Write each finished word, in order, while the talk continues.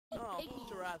Piggy.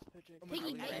 Giraffe's pitching.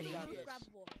 Piggy, ready. grab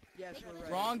the ball. Yes, we're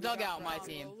ready. Wrong dugout, my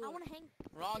team. I want to hang.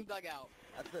 Wrong dugout.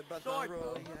 That's the best Sword.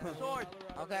 roll. Sword.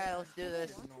 Okay, let's do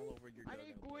this. I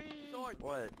need green. Sword.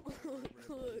 What?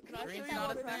 Can I show Green's you not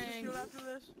how a to practice thing. field after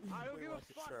this? I don't Wait, give a what's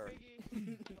it, fuck, sir?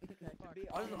 Piggy.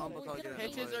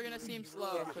 Pitches are gonna seem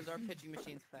slow because our pitching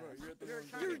machine's fast.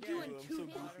 You're doing two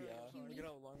minutes.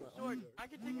 Sword. I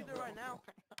can take you there right now.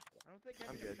 I don't think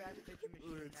I'm any good. fast pitching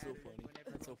machine It's so matters funny. when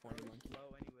That's so funny, everyone's monkey. slow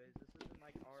anyways. This isn't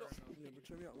like our Yeah, but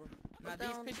turn me out, bro. Now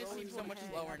these pitches seem so much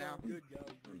slower now. Good guy.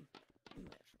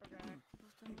 Okay.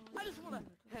 I just want to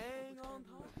hang on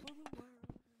top of the world.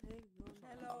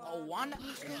 Oh,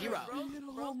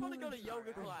 1-0. Bro's about to go to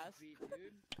yoga class. Beat,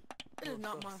 dude. It is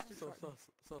not my So,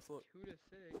 2 to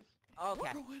 6.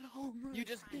 Okay. You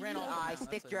just ran off. I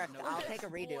stick drift. I'll take a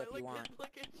redo if you want. Look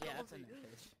at Yeah, that's a no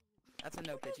pitch. That's a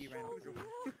no pitch. You ran off.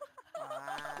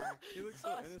 He looks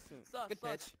so innocent. Good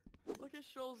pitch. Look at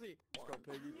Schulze. Let's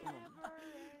go, Piggy. Come on.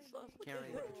 Can't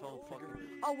really control fucking.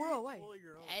 Oh, we're away.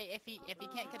 Hey, if he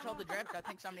can't control the drift, I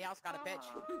think somebody else got a pitch.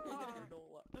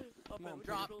 Come on,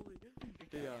 Drop.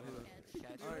 Yeah,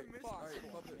 Catch.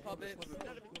 Alright, puppet.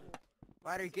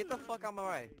 Ryder, get the fuck out of my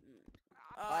way.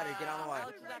 Ryder, get out of my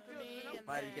Alex is way. after me, and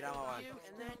Ryder, then get out of my way. you,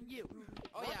 and then you.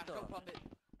 Oh yeah, go puppet.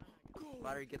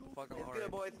 Ryder, get the fuck out of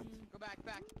my way. Go back.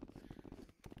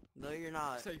 No, you're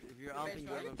not. If you're umping,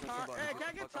 you haven't pushed the button. Hey, can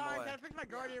I get Fuck 'em time? away. Can I fix my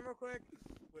guardian real quick?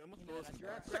 Wait, I'm gonna throw some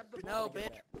Grab the No, ball.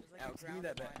 bitch. Alex, give me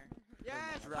that back.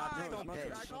 Yes, Drop time! it, don't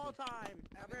pitch. I call time!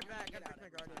 I'll be right back. I Get fix out my every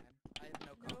guardian. time. I have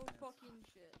no No confidence. fucking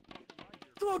shit.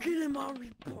 Fucking in my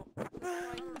report. What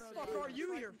the fuck are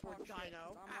you here for,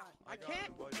 Chino? I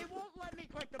can't. It won't let me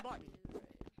click the button.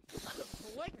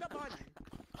 Click the button.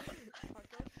 What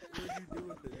did you do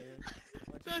with it, man?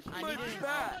 That's I my needed it,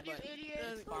 bat. You but idiot.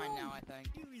 it's fine now, I think.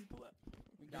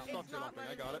 Stop jumping.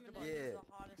 I got it. Yeah.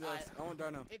 Yes, I want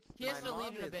Dino. It's He has My to mom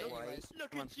leave in a is bit. white. anyways.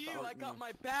 Look Come on, at you. stop. I got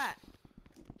my bat.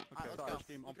 Okay, let's sorry, go.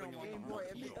 Steam. I'm putting Game on Boy,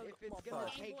 the if it's gonna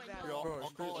take that Bro, long, I'll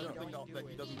call don't anything do that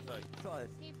he it. doesn't say. Cuz,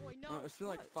 Hey boy, no. It's been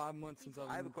like 5 months since I have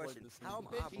a even played question. this How thing. am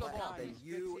I Pitch the ball. black that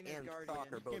you Fixing his and guardian.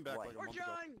 Soccer both Came back white? like We're month ago.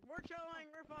 chilling,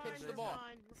 we're fine, Pitch the we're ball.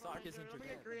 fine. Sock isn't Let me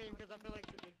together. get green, because I feel like...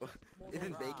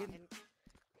 Isn't bacon?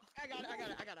 I got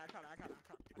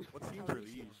it. What teams are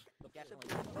these?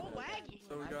 So laggy.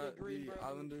 So we got the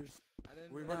Islanders.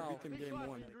 We've already beat them game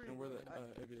 1, and we're the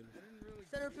Aviators.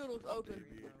 Center field looks open.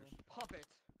 Puppet.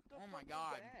 Oh my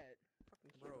god.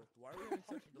 Bro, why are we having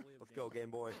such a delay? Let's go, Game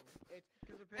Boy. It's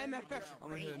because MFX. I'm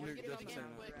gonna hit a nuke Get just it to say again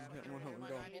that. quick. I'm hitting one home and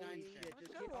go. Just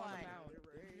keep on the mound.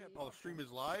 Oh, the stream is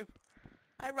live?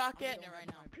 Hi, I'm Rocket. getting it right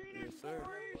now. Yes, sir.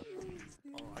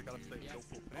 Oh, I gotta stay so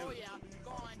full. Oh yeah,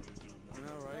 gone. I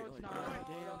know, right? Like, not.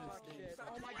 damn, this game.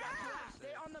 Oh my god,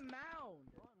 stay on the mound.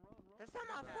 That's not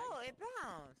my fault. It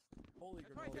bounced. Holy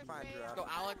You're granola. fine, Let's Giraffe. go,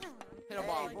 Alex. Hit a Hey,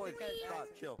 ball. boys, stop,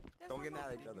 chill. Don't get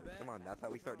mad at each other. Come on, that's how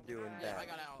we start doing Yeah, I that.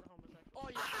 got out. Oh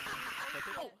yeah.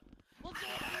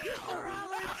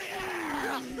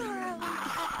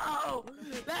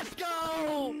 Let's go!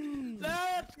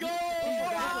 Let's go!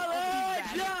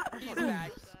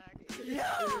 He's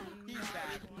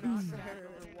back. He's back.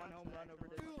 One home run over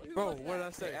this. Bro, what did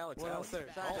I say? Alex, what did I say?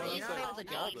 Oh, You're you're not not able able to to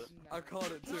jump. jump. I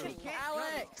called it too.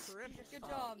 Alex! Good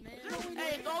job, man.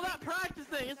 Hey, it's all that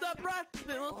practicing. It's that practicing.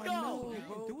 Let's go.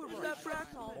 It's that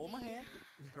practice. Hold my hand.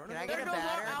 Can I There get a goes our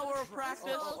batter? hour of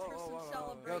practice. For some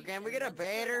celebration. Yo, can we get a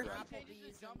batter?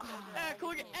 Hey, can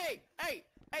we get, hey,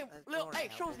 little, hey,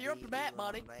 Schultz, you're up to bat,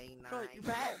 buddy. Schultz, you're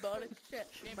bat, buddy. Shit.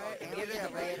 Can we get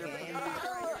a batter, man?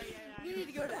 You need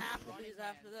to go to Applebee's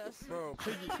after this. Bro,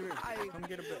 Piggy, come here. Come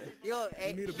get a bat. Yo,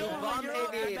 hey, need a you batter. bum You're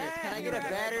up to aviators. bat. Can I get a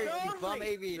batter? You bum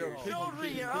aviators. Schultz,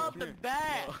 you're up to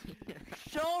bat.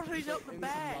 Schultz, up to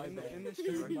bat. In the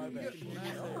stream, my bad.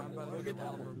 I'm about to go get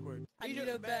that one real quick. I need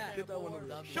a bat. Get that one over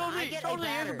there. Schultz,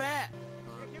 here's a bat.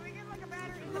 Can we get like a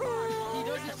batter in the box? He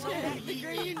doesn't know who The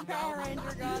green Power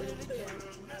Ranger got it again.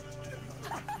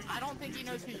 I don't think he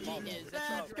knows who Yeet is.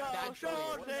 Let's go, That's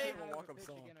Schultz. Have a walk-up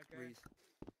song, please.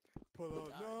 Pull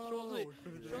up. No.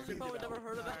 Schultz probably never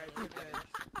heard of that.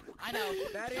 I know.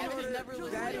 Batting Schultz order- never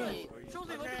listened to batting- Yeet. Schultz,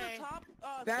 look at the top.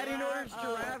 Batting orders, uh,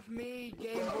 giraffe, me,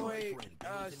 Game Boy,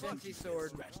 Sensi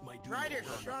Sword. Ryder,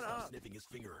 shut up. Sniffing his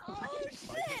finger. Oh shit,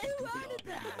 who added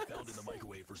that? Found in the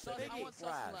microwave for Sus, seconds. I want sus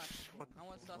Flash. left. I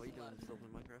want sus What are you doing? left. Still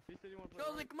playing Minecraft?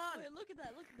 Schultz, come on. Wait, look at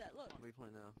that, look. What are you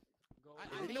playing now? I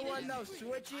You know made what? it. No,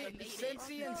 switch I it. made it.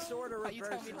 Sensi and Sword are How you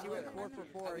tell reversed me into to a do it? core for Are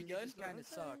four. we You good? just kind of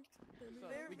sucked.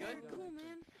 Very cool,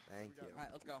 man. Thank you. Alright,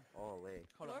 let's go. Holy.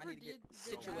 Hold on, I Whoever need to get did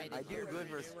situated. I do good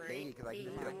versus Katie because I can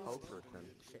just get a poke person.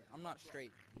 Shit, I'm not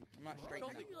straight. I'm not straight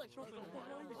Schultz, now. you like Schultz.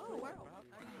 Oh wow.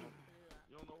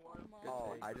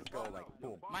 Oh, I just go like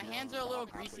boom. My hands are a little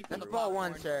greasy from That's the ball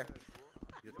one, popcorn. sir.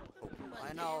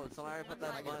 I know. Somebody put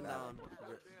that button down.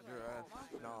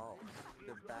 No,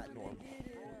 the bat normal.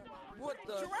 What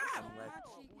the?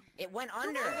 It went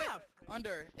under.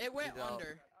 Under. It went You know.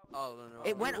 under. Oh no.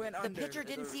 It went The under. pitcher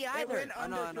didn't see It either. went I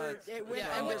under. know, I know. It went Yeah,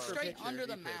 it under went for straight pitcher. under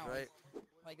the Repitch, mouth. right?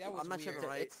 Like that was I'm not sure weird. if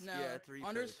right. No, Yeah, it's repitch.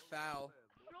 under's foul.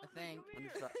 I think.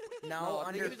 No,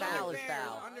 I think under it's foul is unfair.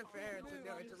 foul. Under fair,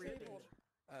 it's a repitch.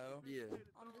 Oh. Yeah.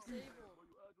 I'm disabled.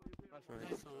 That's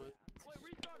right.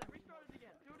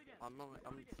 I'm not.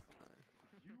 I'm.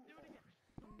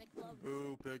 Nick loves it.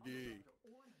 Boo, Peggy.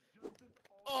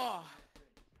 Oh.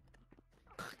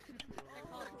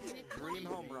 Nick Dream loves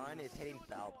home it. run is hitting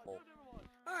foul pole.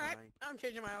 Alright, Right. I'm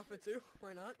changing my outfit too.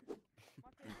 Why not?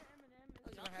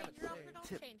 I'll change your outfit, I'll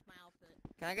change my outfit.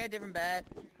 Can I get a different bat?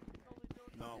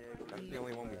 No. That's the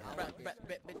only one we have.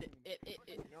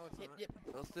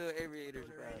 Let's do Aviators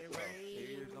bat.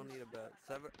 Aviators don't need a bat.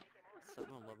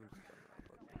 7-Eleven.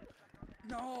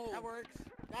 No. That works.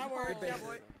 That works. Yeah,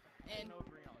 boy. And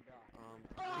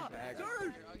Bag. Dude!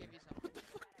 I'll give you some.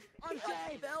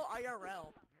 Unsafe! Fell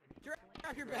IRL.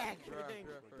 Drop your bag.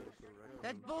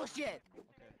 That's bullshit.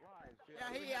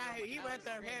 Yeah, he went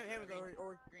there. Here we go.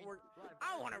 Or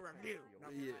I want a review.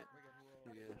 Yeah.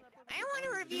 I want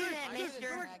to review that,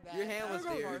 mister. Your hand was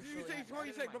there.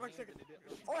 You say, go back a second.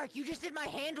 Orc, you just said my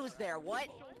hand was there. What?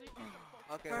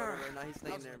 Okay, whatever. Now he's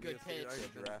staying was a there. good because he pitch. already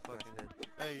giraffe fucking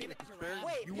Hey, it's fair.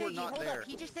 Wait, You Piggy, were not hold there. up.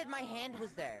 He just said my hand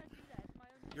was there.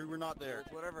 You were not there.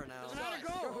 It's whatever now. Gotta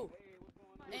go.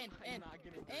 In.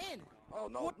 Oh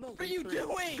no! What are you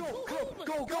doing? Go!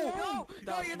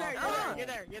 No, you're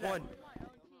there. You're there. One.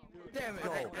 Damn it,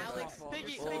 Go. Alex.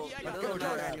 Piggy, Well, I it got doesn't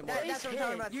matter anymore. That's what I'm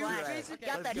talking about. You Flag. physically,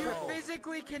 Got that you goal.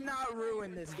 physically cannot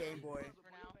ruin this game, boy.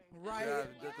 Right? Giraffe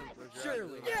doesn't- giraffe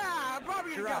Surely. doesn't- Yeah, I'm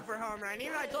probably gonna go Giraffe. for home run.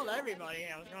 Even I told everybody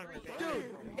I was going for it.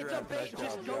 Dude, it's a Giraffe base. does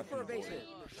Just well. go for a base hit.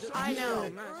 I know.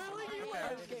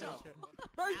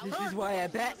 This is why I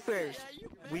bet first.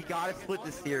 We gotta split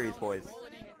the series, boys.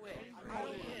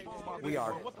 We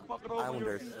are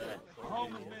Islanders.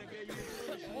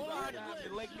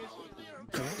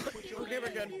 Okay, we're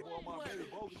good.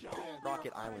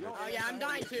 Rocket Islanders. Oh yeah, I'm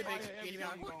dying too, big speedy man.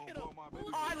 Oh,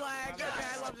 I lag. Okay,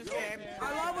 I love this game.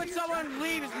 I love when someone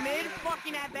leaves mid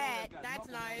fucking at bat. That's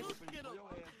nice.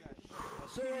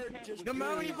 The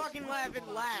moment you fucking left, it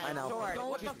lagged. I know. Sword.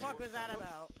 What the fuck was that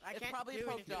about? I can't probably do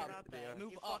a anything poke about that.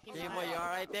 Move You up. fucking Game lag. Boy, you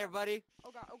alright there, buddy?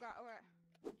 Oh god, oh god, oh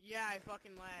god. Yeah, I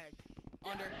fucking lagged.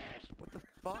 Under.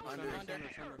 Fuck. Under.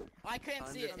 I couldn't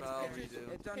see it. It's Under, pictures. you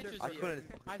do. It's under. I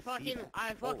couldn't.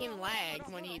 I fucking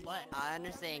lagged when he left. I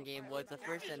understand, Game Boy. It's the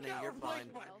first ending. You're fine.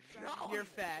 You're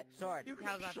fat. Sword.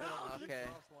 How's that feel? Okay.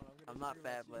 I'm not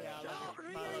fat, but.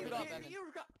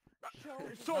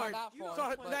 Sword. Not that far,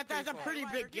 Sword. but That's a pretty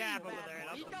pretty big gap over there.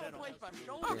 That's the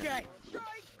middle. Okay.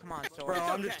 Come on, Bro, sword.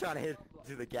 I'm just trying to hit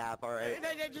to the gap, alright?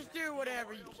 Then just do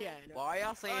whatever you can. Why are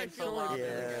y'all saying so loud?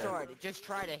 Yeah. Sword. Just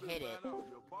try to hit it.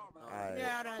 Alright.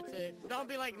 Yeah, that's it. Don't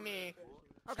be like me.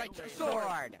 Okay,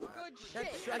 Sword. Good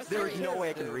shit. There's no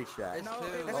way I can reach that. That's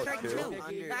Oh, strike two?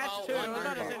 two. That's two.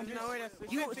 No, wait,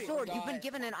 that's You, sword. You've been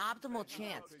given an optimal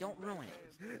chance. Don't ruin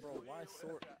it. Bro, why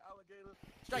sword?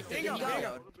 strike. Bingo.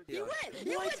 You win.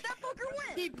 You win. That fucker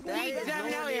win. He That is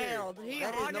definitely nowhere- held. He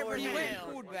that is nowhere 100% near.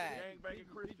 held.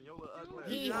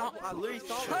 He, I literally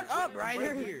saw Shut him. up,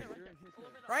 Ryder. Right here.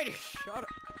 Ryder, shut up.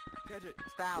 Catch it.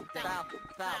 Foul. Foul.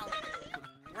 Foul.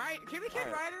 Right? Can we kick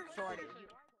Ryder? Sorry.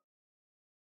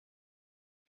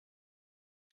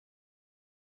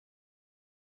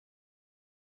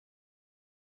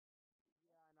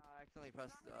 I accidentally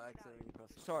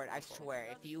pressed. Sword. I swear,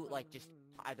 if you like just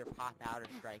either pop out or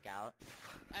strike out.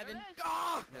 Evan.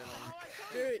 Oh!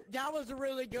 Dude, that was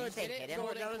really good. Did you say hit him?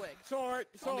 Sword, that was, Quick. sword, On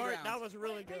the sword, ground. that was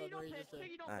really good. What you just said.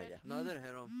 Alright, yeah. No, I didn't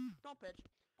hit him. Don't pitch.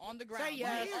 On the ground. Say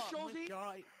yes. Oh, Oh my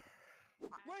God.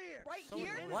 Where? Right So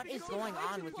here? What is He's going way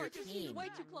on too with your close. He's team? way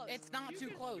too close. It's not too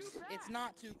close. It's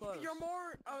not too close. You're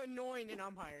more annoying than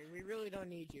umpiring. We really don't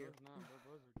need you.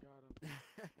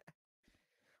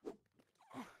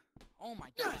 Oh my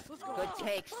god. Yes, let's go. Good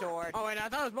take, sword. Oh wait, I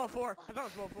thought it was ball four. I thought it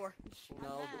was ball four.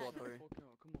 No, ball three.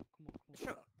 Shut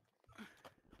up.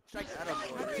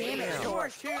 Damn it, Damn.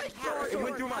 sword. It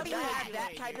went through my How do you back. have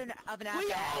that type of an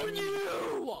We at-bat? own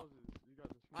you!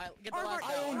 I get the last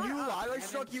I own you. I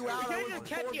struck you out. We I could've was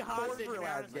kept you hostage, for to be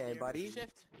last honest with game, you. buddy.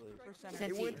 shift. For center.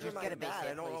 Since you went through just my get a base bat. I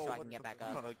hit, don't please, know so I what can get the back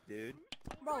up. fuck, dude.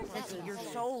 Since you're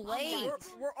so late.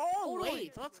 We're all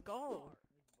late. Let's go.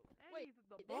 Wait,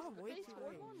 Oh, they way too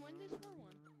scored late. one? When did they score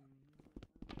one?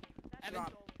 Evan.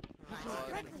 Drop.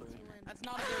 Nice. That's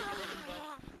not a very good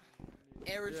one,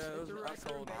 Eric's Yeah, it's a I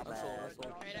sold. I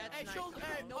sold. Hey, Schultz,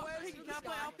 hey, no way, can I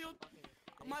play outfield?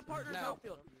 My partner's No.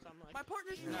 outfield. My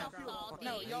partner's in the outfield.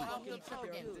 No, y'all outfield except for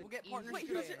him. We'll get partners. Wait,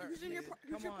 today. who's in your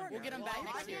partner? We'll get him back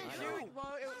next year.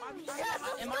 Yes!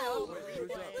 Am I old?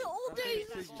 The old days,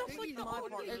 it's just like the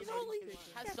old days. Holy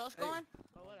Has Sus gone?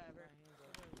 Whatever.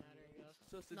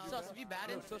 Sus, have you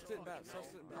batted? Sus didn't bat. Sus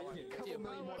didn't bat.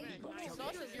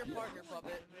 Sus is your partner,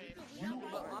 puppet.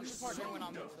 But I'm the partner when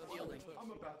I'm fielding.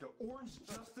 I'm about to orange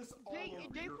justice all They over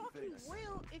fucking your face.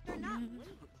 will if they're not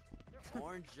late.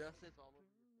 Orange justice almost.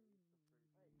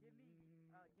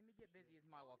 Give me get busy as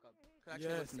my walk up.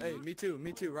 Yes. Hey, me too.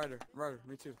 Me too. Ryder.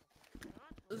 Me too.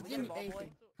 Let's give me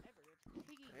anything.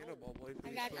 Ain't no ball boy.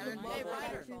 I got Hey, you.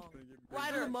 Ryder.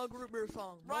 Ryder, Mug root beer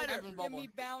song. Ryder, Give me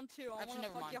bound too. I Actually, want to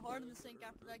never fuck mind. you hard in the sink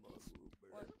after that case.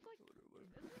 What?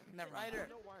 Never mind. Ryder,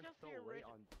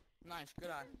 Nice, good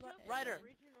eye. Ryder,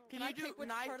 can I you do pick which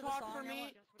knife part of the talk song for I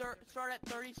me? want? Start at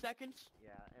 30 seconds.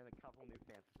 Yeah, and a couple new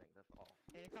fancy things. That's all.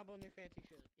 And a couple new fancy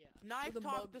shit. Yeah. Knife The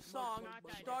talk mug- the song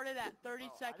mug- started at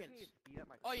 30 seconds.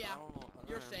 Oh yeah,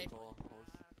 you're safe.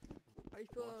 How you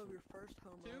feel about your first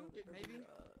home run? maybe?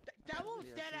 That won't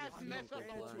dead ass mess up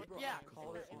the whole Yeah.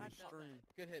 Call it on stream.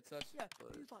 Good hit, Sus. Yeah,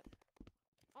 he's like,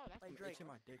 oh, that's I'm Drake. itching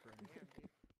my dick right now.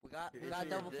 We got It's a your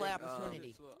double play dick,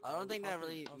 opportunity. I don't think that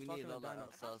really I was we talking need to all that Dino.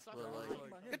 sus, but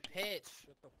like, Good pitch.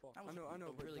 Shut the fuck. That I know. was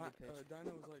a But really good pitch.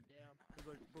 Dino was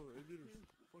like, bro, Aviators,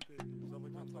 fuck it. So we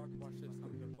can't talk about shit. So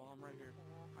I'm gonna bomb right here.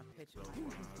 My pitch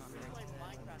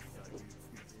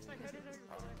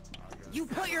You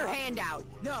put your hand out.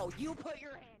 No, you put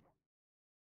your hand.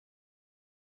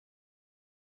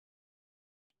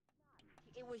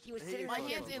 It was he was sitting My right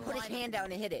there. hand's in Put his line. hand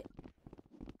out and hit it.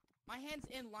 My hand's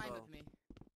in line with me.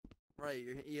 right?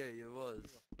 Yeah, it was.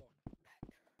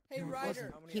 Hey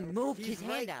Ryder. He moved his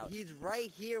hand out. He's right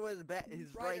here with his back.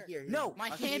 He's right here. No, My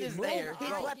he hand is moved there. His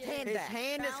Bro, left hand His back.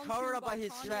 hand is Bound covered to up by his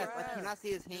by chest. I contract. cannot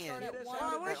see his hand. Start at Oh, 1 I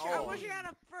minute. wish all. you had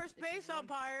a first base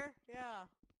umpire. Yeah.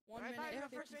 1 I thought minute you were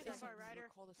and first 50 base seconds. umpire,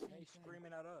 Ryder. He's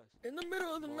screaming at us. In the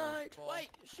middle of the night. Ball. Wait,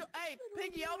 hey,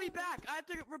 Piggy, I'll be back. I have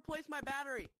to replace my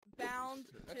battery. Bound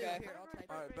to. Okay. Here, I'll type it.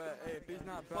 Alright, but hey, if he's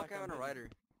not Fuck back, having a rider.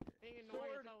 Being annoying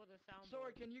as hell with the sound.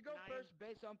 Sorry, can you go Nice. first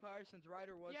base umpire since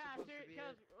Ryder was Yeah, supposed to be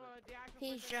because it? the actual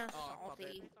He's person just Oh, first salty.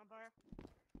 base umpire,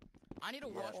 I need to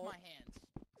wash my hands.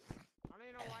 I don't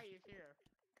even know why he's here.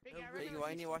 Piggy, I Hey, really why wish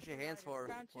didn't you wash your hands for?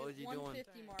 Bound to What was you doing?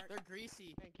 150 mark. They're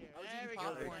greasy. Thank you. I was There eating we go.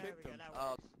 popcorn. There we go. That Oh,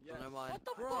 works. Yes. never mind. What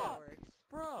the Bro. fuck?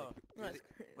 Bro.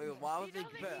 Wait, why was He it?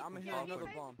 doesn't- Bet, he- I'm gonna hit yeah, another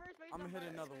he's bomb. first base I'm gonna hit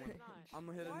umpire, another but one. he's not. I'm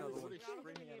gonna hit Why another was one. he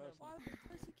Screaming at us. Why would he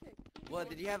place a kick? What?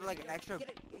 Did you have like an extra?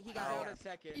 He Got out a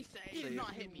second. He did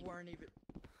not hit me. You weren't even.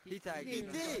 He tagged He you.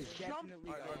 definitely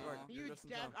Alright, got right. out. You're You just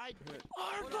in dead. time. I. Hit.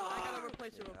 Hold on, I gotta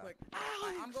replace it real quick.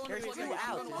 I'm going There's to two I'm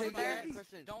outs. going to Take back.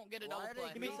 that. Don't get a Why double are they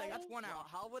play. Give me a second. That's one out.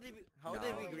 How would it be? How would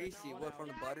they be greasy? What, from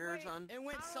the butter or something? It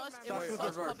went sus. It Sus was was sus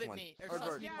the first puppet one. me. Or Or sus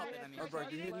bird. me Yeah, puppet. that's I mean. first Bird,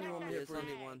 you base hit me when we hit umpire.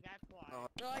 free. Hey, One. That's why. Oh,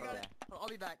 No, I got okay. it. I'll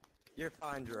be back. You're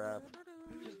fine, giraffe.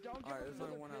 Just don't give Alright, him there's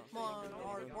only another one out. pitch. Come on, Don't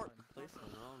Art, give him Art. one. Please, I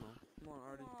don't know. Come on,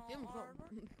 Artie. Give him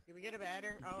some. Did we get a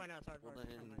batter? Oh, I know it's hard Well, work.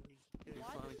 then- He's You're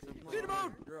doing fine, it. except Come for- on, Beat him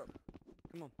out. You're up.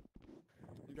 Come on.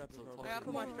 You got this, So bro. close. I gotta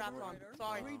put my straps on.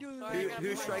 Sorry. Redo Sorry, I gotta Who's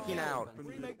put my- striking out?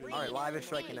 Alright, live is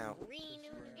striking out.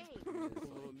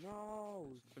 Oh,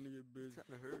 no. It's gonna get big. It's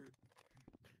gonna hurt.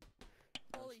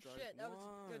 Holy Strike shit, that was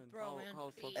a good one. throw, man. How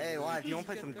fucking Hey, big. live, you wanna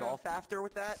play some golf after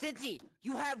with that? Cincy,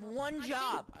 you have one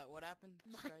job. What happened?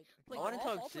 Strike. Play I wanna golf,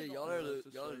 talk I'll play shit. golf. Y'all are It's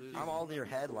just like- losing. I'm all in your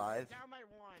head, live. Down by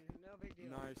one. No big deal.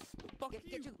 Nice. Fuck Get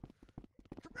you. you.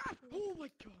 Oh my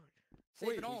god. Save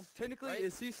Wait, it home. technically, right?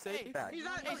 is he safe? Hey, Back. He's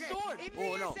not. Hey, Okay. sword. Even Oh,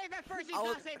 if he's no. safe at first, he's I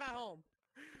was- not safe at home.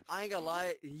 I ain't gonna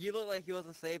lie. He looked like he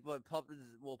wasn't safe, but Puppet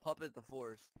the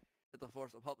force. At the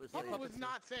force, Puppet Hubble safe. was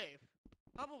not safe.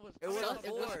 Hubble was. It was not the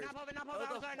Puppet, force. Not Puppet, not It was Puppet.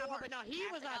 I'm the sorry, not Puppet. force. No, he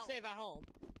was not safe at home.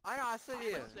 I know. I said I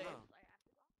yeah. was safe. No.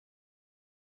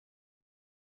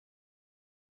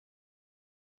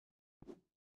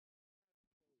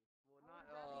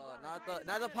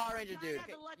 Not the Power Ranger dude.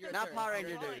 Not Power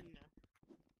Ranger dude.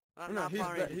 No, Not he's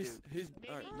Power back. Ranger dude. He's Maybe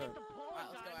alright, he no. hit the pole. Alright,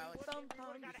 let's go,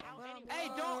 Alex. Hey,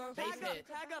 don't Base tag up. hit.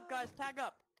 Tag up, guys. Tag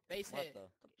up. Base What hit. the?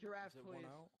 Giraffe, Is it one please.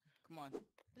 out? Come on.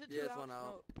 Is it Yeah, two it's one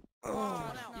out. No. Oh.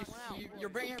 One out. One out. You're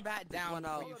bringing your bat down One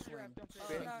before out. you swing.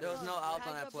 There was no outs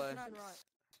on that play.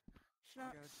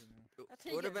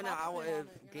 It would have been an out if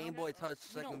Game Boy touched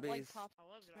second base.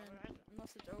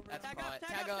 Unless it's over. That's Tag caught. up, tag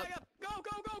Tag up, up. tag up. Go,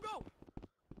 go, go, go.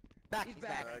 Back. He's He's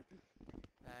back. back.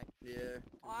 Back. Yeah.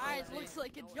 Eyes looks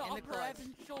like a jumper, clutch.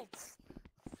 Evan Schultz.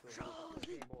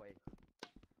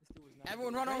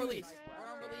 Everyone run on release. Run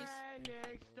on release.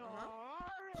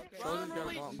 Shoulders got a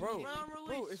release. bomb. Bro, Run, bro,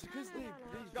 release. it's because they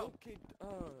vote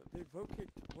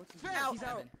kicked, what's his Fair. name? He's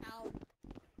out.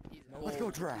 Let's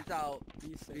go draft. He's out.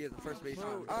 He is the first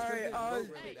baseman. Alright,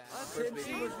 since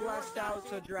he was Hey. last out,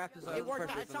 so draft is It worked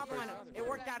first out. baseman, Top first. line. It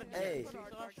worked out. Hey,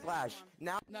 Flash,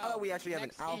 now that we actually have an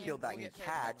next game, outfield that we'll can get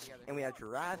catch, together. and we have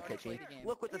Giraffe Play pitching, the game.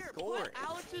 look what the Here, score put is.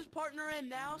 Alex's partner in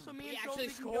now, so me and He Trophy actually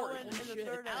can go scored. in the Bullshit.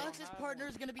 third inning. Alex's partner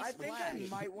is gonna be I think I Splash.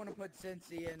 might want to put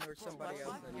Cincy in or somebody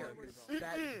else in here.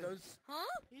 'Cause those Huh?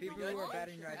 people who are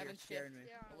batting right here Haven't scaring me.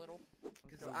 shifted a little.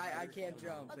 Because I can't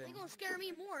jump. They're gonna scare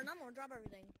me more, and I'm gonna drop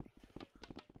everything.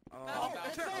 Oh,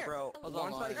 that's fair. Bro, was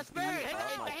once online. I That's see, fair. Hit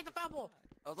my- the, hit the foul ball.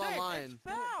 I was Fair, online. It's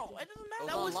foul. It doesn't matter. was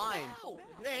That was online. foul.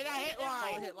 Hey, that hit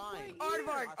line. Hit line.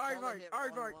 Aardvark.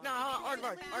 No,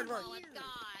 Aardvark. Oh my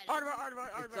god.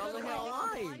 Aardvark. It's on the hit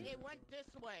line. It went this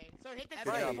way. So hit the Good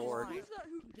job, Ord. line.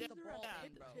 Hit the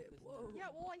ball. Yeah,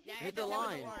 well, I hit Hit the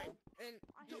line. And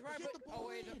just right put, oh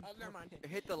wait, never mind.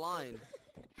 Hit the line.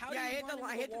 How Yeah, do you hit the run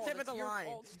line, into hit the wall? tip of That's the your line.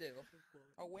 fault still.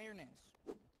 Awareness.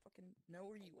 Fucking know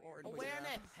where you are and what's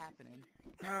Awareness. happening.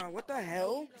 What the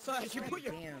hell? So you put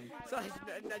your, Damn. so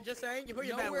just saying, you put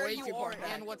your Know bat where way you too far are back.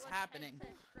 and what's happening.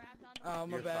 Oh,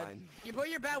 my You're bad. fine. You put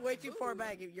your bat way too far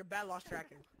back. Your bat lost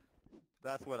tracking.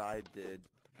 That's what I did.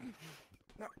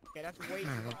 No, okay, that's way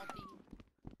too far.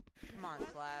 Come on,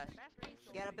 Flash.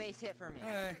 Get a base hit for me.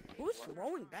 Who's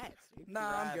throwing bats? Dude?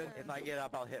 Nah, I'm good. If I get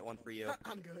up, I'll hit one for you.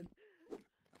 I'm good.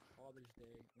 Father's Day.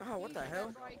 Oh, what the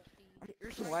hell?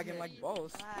 You're You're lagging like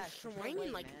balls. Flash, swinging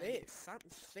wait, like man. this.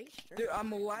 Stay straight. Dude,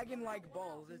 I'm lagging like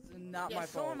balls. It's not Yeah, my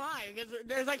so fault. am I. Because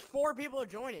there's like 4 people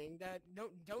joining that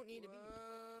don't need to be.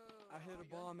 I hit a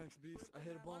bomb, X-Beast. I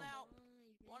hit a bomb.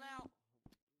 One out.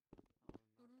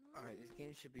 Alright, this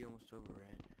game should be almost over,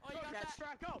 right? Oh, you got that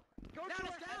strike. Go. Go down.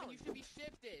 It's down. You should be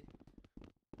shifted.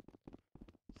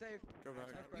 Save. Go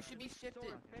back. You should be shifted.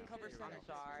 Cover center. I'm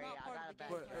sorry, It's not I part got of a the bad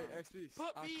game. But, hey, X-Beast.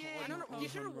 Put me in. No, you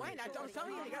should have went. I'm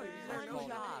telling you, you got One to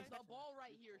job. The ball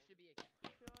right here should be a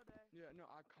catch. Yeah, no,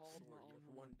 I called my own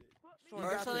one day.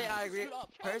 Personally, I agree. Shoot up.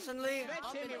 Personally,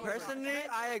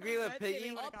 I agree with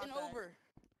Piggy. Up and over.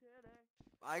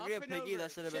 I agree with Piggy. That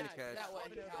should have been a catch. That way,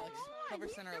 Alex. Cover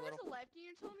center a little. There was a lefty,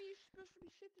 you're telling me you're supposed to be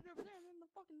shifted over there, and then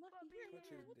the fucking lefty here.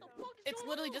 What the fuck is It's going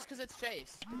literally on? just because it's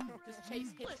Chase. Just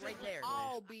Chase hits right there.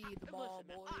 I'll be the ball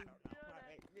boy.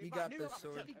 You got this,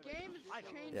 sword. The game has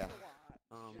changed Yeah.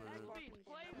 a lot.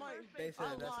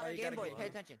 Basically, that's how you Game gotta boy, get pay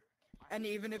one. attention. And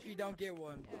even if you don't get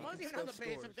one, you Wasn't can even on still the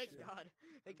base. score. Thank God.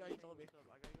 Thank God you told me.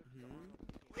 Hmm?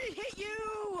 We hit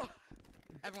you!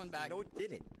 Everyone back. No, it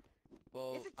didn't.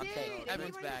 Well, Yes, it okay, did. everyone's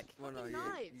Everyone back. just well, no, fucking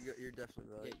you're, knives. you're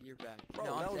definitely right. You're back. Bro,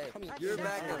 No, that I'm was safe. coming. You're That's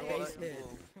back not at a base base hit.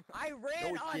 I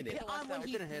ran No, on it didn't. on when It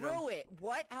he didn't hit him. threw it.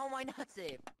 What? How am I not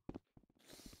safe?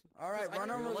 Alright, I run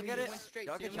didn't on Look at it. Went straight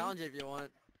Y'all to can me. challenge it if you want.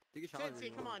 You can challenge it. Cincy, if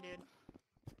you come want. on, dude.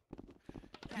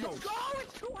 No. Let's go!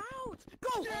 It's 2 outs! Go!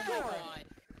 Oh Go! my god.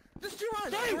 There's 2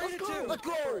 outs! Dang, Let's let's go! go. Let's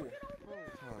go!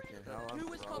 Okay, now I'm Who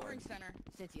was throwing. covering center?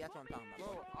 Cincy, that's what I'm talking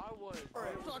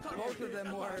about. Both of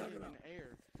them were.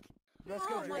 Let's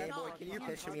go, Oh my Dragon God. Boy. Can you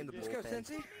pitch me in the Let's go, bullpen?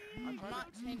 Cincy. I'm not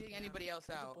changing anybody else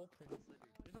out.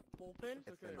 Bullpen?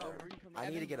 It's been I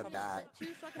need to get a bat.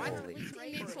 My Holy. team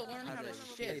needs to learn how to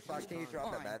Hey, shift. Flash, can you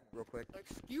drop that Fine. bat real quick?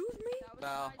 Excuse me?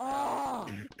 Foul. Oh!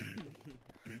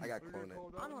 I got cloned. I don't know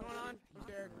what's going on. I'm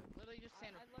scared. Literally just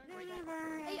stand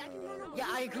Hey, I can run over. Yeah,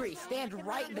 I agree. Stand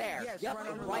right there. Yes, Yep, run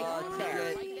over right the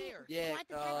there. right there. Yeah,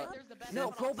 There's the best No,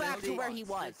 one. go back to where he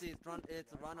was. It's run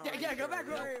on. Yeah, go back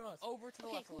where he was. Over to the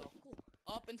left a little.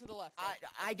 Up and to the left.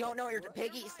 I don't know what you're...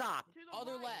 Piggy, stop.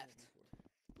 Other left.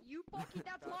 You fucking,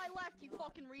 that's my left, you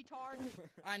fucking retard.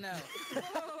 I know.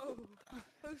 Whoa.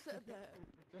 Who said that?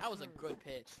 That was a good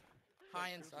pitch. High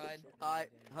inside. Alright,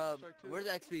 where's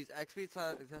XP's? XP's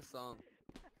has song.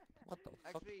 What the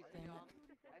fuck?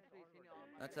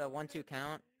 That's a 1-2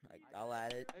 count. I'll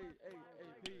add it. Hey,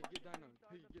 P, get down on.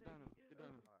 P, get down on. Get down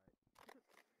on.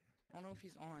 I don't know if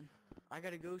he's on. I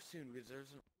gotta go soon because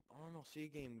there's an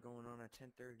RMLC game going on at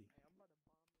 10:30.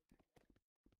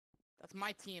 That's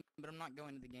my team, but I'm not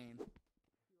going to the game.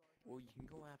 Well, you can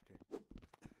go after.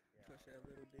 Push that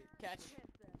little dick. Catch.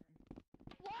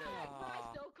 What? But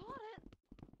I still caught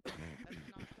it.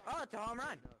 Oh, it's a home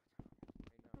run.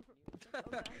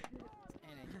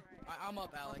 Inning. I'm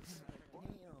up, Alex.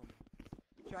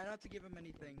 Try not to give him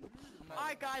anything.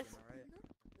 Alright, guys.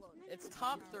 It's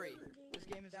top 3. This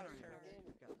game is ours.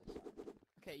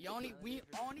 Okay, we all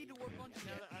need to work on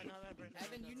shit.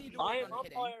 Evan, you need to I work am on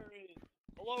hitting. umpiring.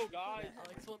 Hello, guys.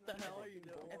 Alex, what the hell are you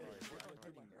doing? Evan,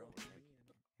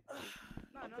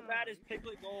 No, the bat is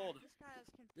Piglet Gold.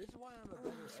 This is why I'm a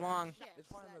better. Swung. This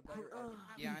is why I'm a better.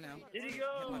 Yeah, I know. Did he Hit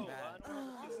go? my bat.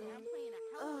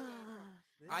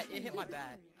 It hit my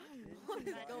bat.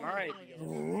 Alright.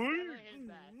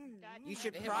 You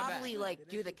should It hit my probably back. like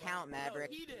do the count,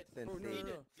 Maverick.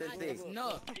 It's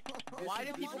Nook. Why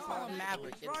do people call him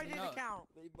Maverick? It's Nook. count.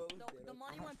 The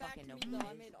money went back to me fucking though. know.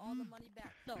 I made all the money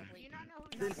back. So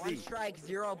wait, One strike,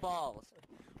 0 balls.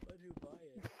 Why'd you buy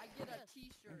it? I get a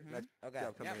T-shirt. Let's Okay.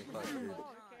 go, come Yep. here, close, dude.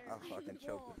 Oh, I'll fucking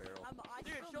choke the barrel.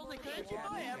 Dude, Schulze, couldn't you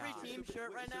buy every team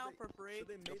shirt right now for free?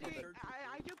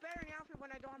 I do better in outfit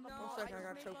when I don't have No, the I second, I just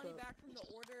got made choked money up. back from the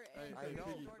order Hey, and hey, the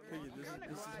Piggy, order. Piggy, I'm this kinda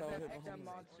is glad how I that hit my XM homies.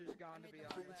 Monster's gone, to be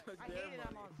honest. Took I their hated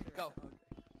that money. monster. Go.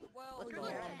 Well, Let's no, go.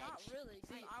 not really.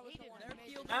 See, I was the one Their who made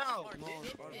field the Ow! are Come on,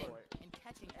 hit come in on. and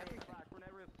catching everything.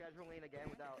 Whenever it's scheduling again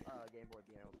without Game Boy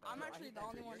being able to I'm actually the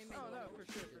only one who made Oh the no, order.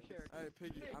 for sure. Hey,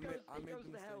 Piggy, I made them goes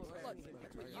things. to hell with Look, everything.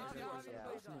 that's what you Yeah.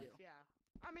 do. Yeah.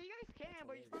 I mean, you guys can,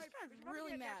 but you probably This guy's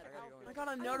really mad. I got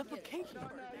a notification.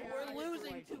 We're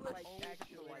losing to a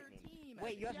actual cheater team.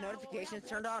 Wait, you have notifications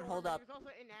turned on? Hold up. He was also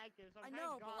inactive, so I I'm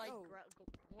know, kinda but like,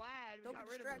 glad we don't got be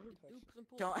rid of him. distracted. Dukes and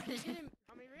pools. Don't- I didn't,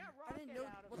 I mean, we got I didn't know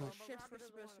Rocket out of what him, the but shifts Rocket were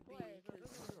doesn't supposed to be. wanna play, so it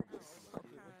doesn't count.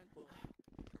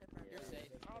 You're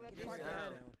safe. Oh, that's You're my safe.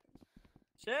 bad.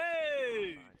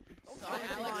 Shade!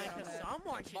 Alex,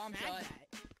 Someone should bomb shot.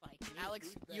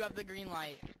 Alex, you have the green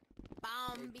light.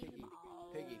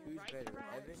 Piggy, who's better,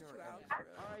 Evan or Alex?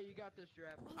 Alright, you got this,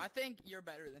 Jeff. I think you're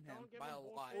better than him by a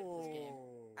lot this game.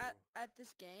 At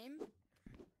this game,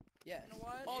 Yes. you know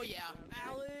what? Oh yeah.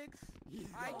 Alex,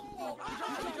 Oh,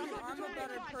 I'm a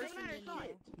better person than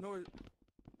you. No,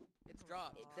 It's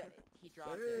dropped. He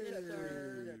dropped it.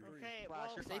 Okay,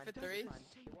 well, Safe at 3.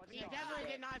 he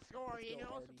definitely did not score, you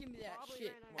know? Give me that Probably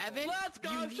shit. ran out. Evan, Let's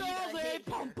go, you need a Schulze! hit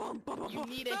here. You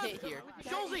need a hit here.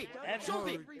 Schulze!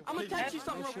 Schulze, I'm gonna text you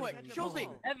something real quick. Schulze!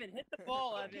 Evan, hit the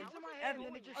ball, Evan. Evan,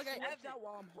 Okay, out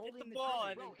while I'm hit holding the ball,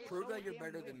 Evan. prove that you're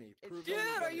better than me. Prove Dude, that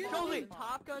you're are better you than me. in the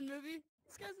Top Gun movie?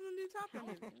 This guy's in the new Top Gun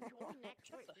movie.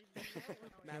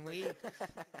 Can we?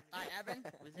 Alright, Evan,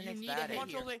 Who's the you next need a batter? hit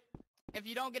here. If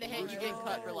you don't get a hit, you get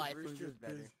cut for life. Brewster's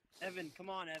better. Evan, come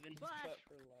on, Evan.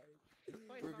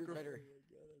 Brewster's better.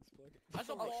 That's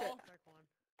a ball.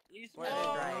 You What is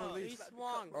swung. right? He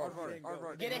swung.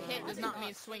 Arvar. Get a hit does not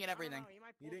mean swing at everything.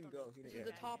 He didn't go. He To didn't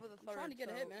the go. top of the third. Trying to get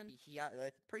a hit, man. He got,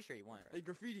 I'm pretty sure he won. Hey,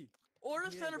 graffiti. Or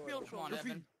He didn't go. Come on,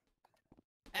 Evan.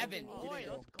 Evan. Boy,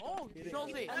 let's go. He didn't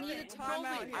Schulze, go. I need a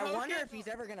timeout here. I wonder if he's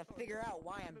ever gonna figure out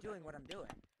why I'm doing what I'm doing.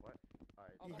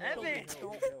 Evan!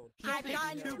 I've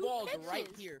gotten Two 2 balls pitches. right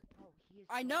here.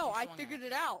 I know, I Swung figured at.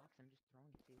 it out.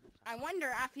 I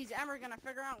wonder if he's ever gonna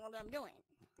figure out what I'm doing.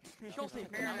 Schulze,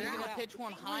 Now you're gonna pitch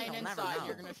one high and You'll never inside. know.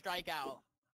 You're gonna strike out.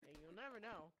 You'll never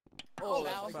know. Oh,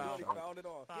 Foul. foul. He fouled it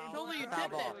off. Schulze, you Foul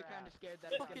tipped ball. it. Kind of scared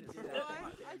that it's gonna do that.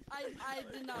 I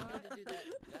did not mean to do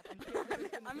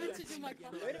that. I meant to do my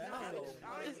fucking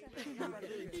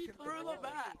He threw the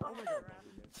bat. Oh my god.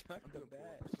 I'm the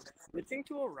best. Switching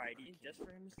to a righty just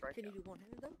for him to strike Can you out. do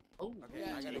one-handed though? Oh, Okay,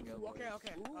 I gotta go. Okay,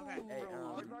 okay, okay.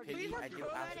 Hey, Please Piggy, let's I do go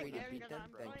ask at you it, to Evan, beat 'cause them. I'm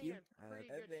Thank playing you. pretty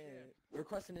good Evan. shit.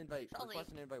 Request an invite. Sully.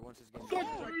 Request an invite once this game.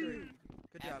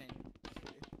 Good job. Evan.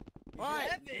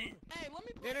 Alright. Evan! Hey, let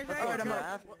me Finish play. it. Alright, I'm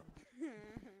up.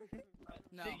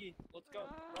 No. Piggy, let's go.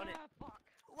 Run it. Fuck.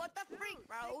 What the freak,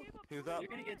 bro? Who's up? You're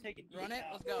gonna get taken. Run it.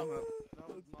 out. Let's go.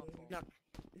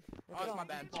 Oh, it's my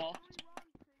bad. Ball.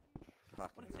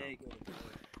 Fucking Take.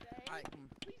 Alright.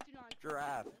 Please do not.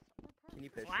 Giraffe. Can you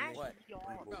pitch me? What?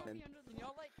 Wolfman. Can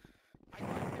y'all like?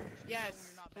 Yes,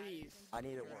 please. I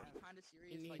need it one. Kind of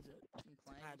serious. He Like, needs it. I'm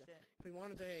playing Had shit. If he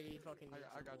wanted to hit, he fucking.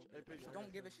 I got you. Hey, Piggy.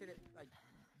 Don't give a shit. Like,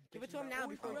 Give it to him now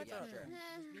before yeah, it's up. sure.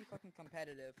 Just be fucking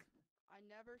competitive. I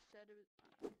never said it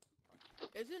was.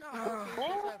 Isn't Never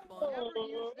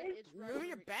used the it's moving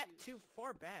your rhetoric bat to- too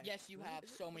far back? Yes, you have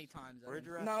so many times. Where'd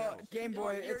Evan. Giraffe No, go? Game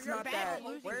Boy, Your- it's your not bat that. is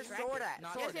losing Where's track. Sword at?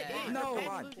 Not Sword today. at? Your No, bat's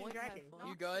come on. losing track.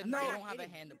 You good? No. You don't have a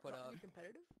hand to put up.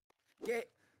 Competitive?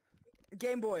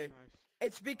 Game Boy.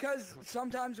 It's because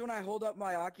sometimes when I hold up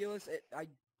my Oculus,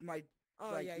 my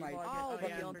like yeah, my Oh, fucking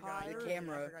yeah, I forgot. the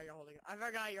camera, I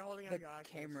forgot you're holding the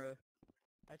camera.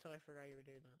 I totally forgot you were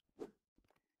doing that.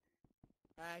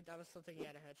 I was still thinking you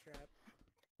had a head strap.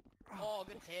 Oh,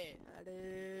 good hit. That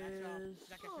is.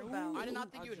 I did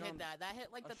not think you would hit that. That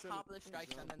hit like the top of the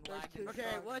strike zone and then lagged and Okay,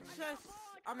 struck. let's just.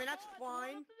 I mean, that's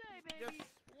fine. Just.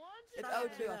 It's try to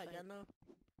O2, do I that think. again, though.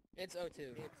 It's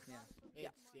 0-2. Yeah.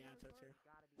 It's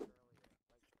O2.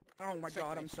 Oh my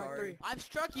god, I'm sorry. I've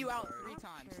struck you out 3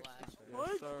 times, Slash.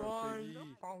 It's fine.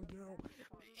 Oh no.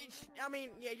 I mean,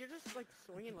 yeah, you're just like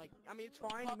swinging like. I mean, it's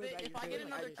fine to move Puppet, at if your I get foot,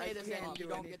 another I K this can't inning, you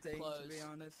don't get to anything, close. to be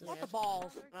honest. What the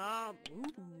balls?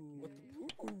 Ooh.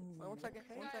 One second.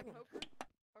 One second.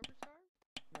 Poker star?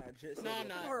 Nah, just No, look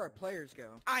no. at where our players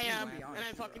go. I To am, be and honest I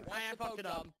with fucking, you. I fucked it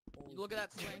up. You look at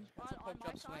that swing. That's a poked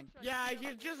up swing. Yeah,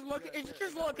 you just look. It's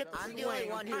just look at the I'm swing. the only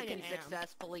one who Kinda can am.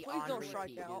 successfully Please on don't repeat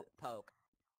strike do out. poke.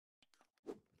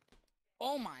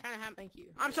 Oh my. Thank you.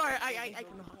 I'm sorry. I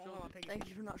hold on. Thank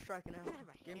you for not striking out.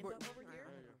 Game Boy. Over here?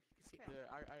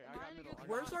 I got middle.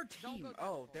 Where's our team?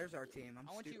 Oh, there's our team. I'm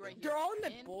I want you stupid. right here. They're all in the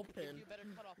In, bullpen. gives you a better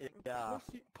cutoff. Yeah.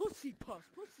 Pussy puss.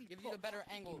 Pussy. Gives you a better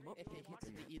angle if it hits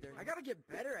the either. I gotta get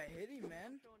better at hitting,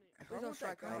 man. If I Please don't want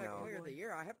that strike out. comeback player of the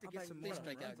year, I have to I'll get take some please more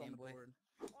strike out, runs on Game the Boy. board.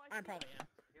 I probably am.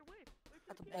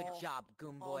 That's a good job,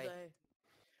 Goomboy.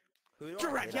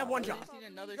 Giraffe, you have one I job. just need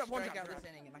another You got one strikeout job. this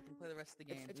inning and I can play the rest of the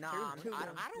game. Nah, I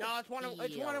don't No, it's one and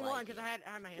feel one like because I had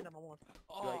my hand on my one.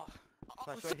 Oh,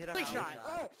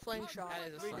 Slingshot. Slingshot. that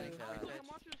is a Redo. slingshot. I'm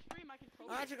watching the stream, I can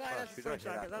totally... I'm actually glad that's a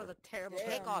slingshot because that was a terrible. Yeah,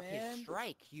 Take off man. his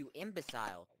strike, you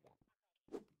imbecile.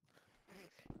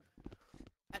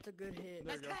 That's a good hit.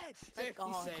 Nice catch. Thank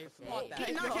God. He's safe. Caught that. He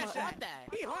did not catch Caught that.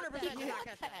 He 100% did not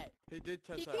catch that. He did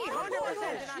catch He that. 100%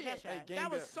 did not catch Hey, that. Game That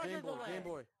Boy, was such a Game Boy, delay. Game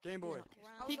Boy, Game Boy.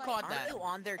 He caught Aren't that. you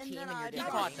on their team and you're He That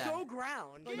caught was that. so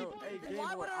ground. No, hey, Game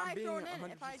Why Boy, would I'm I being throw it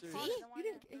in if I 100% serious. see?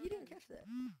 You didn't catch that.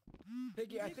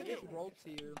 Piggy, I think it rolled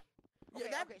to you. Yeah,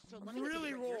 that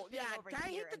really rolled. Yeah, that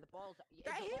hit the ball.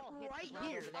 that hit right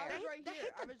here. That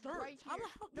hit the dirt. How the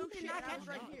hell No did you shit, not I catch was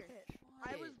right that? here.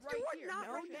 I was right You were here. not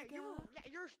No, right nigga. here.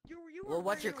 You were Well,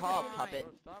 what's your right call, here. puppet?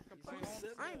 Stop complaining.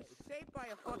 I'm saved by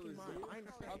a fucking mile. I'm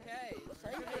saved.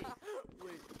 Okay.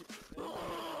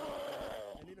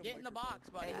 Get in the box,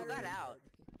 buddy. Hey, who got out?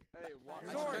 Hey, watch.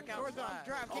 I Sword, struck out sword's up. Slash.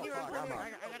 Drive. Can you Oh, run fuck, for me?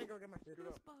 I'm I gotta go get my Scoot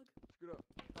up. Scoot up.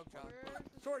 Poke job.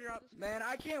 sword. You're up. Man,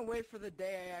 I can't wait for the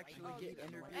day I actually get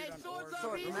interviewed Hey, on swords Orb. up,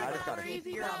 Sword, easy I just gotta batter,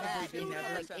 easy your batter. back Shoot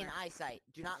it. in eyesight.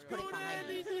 Do not put it behind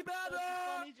you. Easy batter.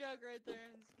 Funny joke right there.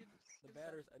 The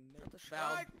batter's a never.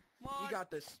 Foul. You got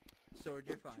this, Sword.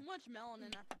 You're fine. Too much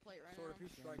melanin at the plate right Sword, if now. you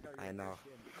strike out, I you're know.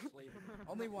 sleep.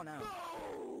 Only one out.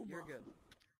 You're good.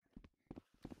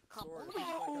 Sword, if you No.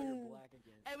 strike out, you're black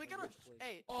again. Hey, we gotta. Sleep.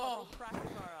 Hey, oh,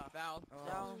 practice our foul.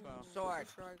 Oh. Sword,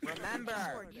 remember,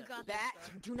 Sword, you got bats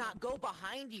do not go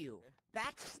behind you.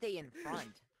 Bats stay in front.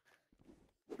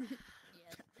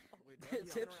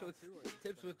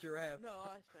 tips with giraffe. No,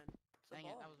 I spent. Dang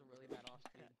it, that was a really bad off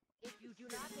speed. If you do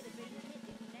not get a base hit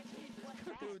in the next hit,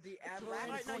 what Dude, the Right,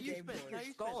 Avalanche now you Game spin, Boy. now Your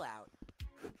you skull out.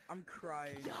 I'm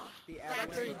crying. The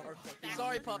Factory. Avalanche are fucking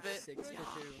Sorry, Puppet. 6-2.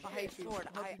 I hate sword.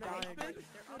 I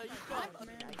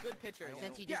Good pitcher.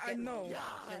 Since you Yeah, just I get, know.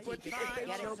 since But you if just they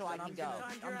get it choke, so I then can go.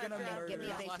 I'm gonna murder. Give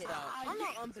me a base Last hit. out. I'm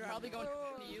not It's probably going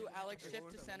to you, Alex.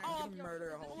 Shift to center. I'm gonna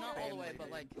murder a whole Not all the way, family, but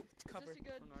dude. like cover. Just a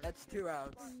good... That's 2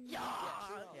 outs. Yeah.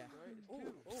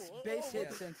 Base hit,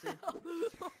 Cincy.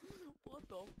 What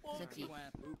the fuck? Since He he-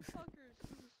 went.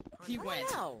 Fuckers. He went.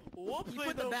 Wow. He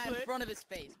put the bat in front of his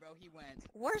face, bro. He went.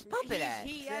 Where's Puppet at?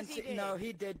 No,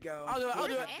 he did go. I'll do it. I'll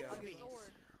do it.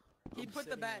 He put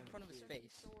the bat in front of his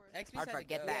face. XP said to Aardvark,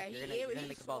 get go. back. You're gonna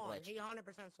make the ball glitch. He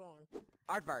 100% swung.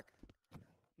 Aardvark.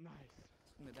 Nice.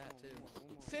 With that too.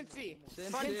 Cincy.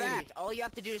 Fun Cincy. fact, all you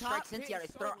have to do to strike Stop Cincy out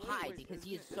is hitting throw it so- high wait, because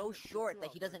he is so short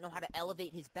that he doesn't know how to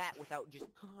elevate his bat without just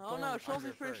Oh going no, Schultz under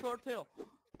is pretty first. short too.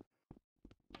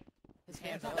 His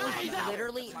hands up. That was He's out.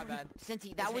 literally, My bad.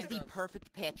 Cincy, that His was hands the up.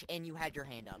 perfect pitch and you had your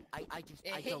hand up. I It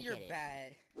don't hit your get it.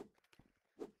 bat.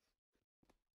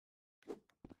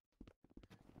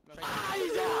 Ah,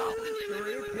 he's out.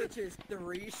 3 pitches,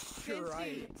 3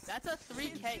 strikes. That's a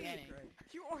 3K inning.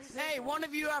 You are Hey, one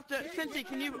of you have to. Cincy,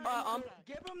 can you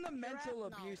Give him the mental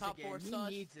abuse top again. four He sus?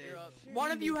 needs it. You're up.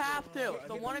 One of you have to.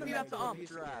 So one of you have to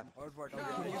Giraffe. Aardvark,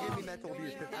 You give me mental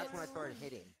abuse because that's when I started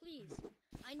hitting. Please,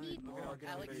 I need more.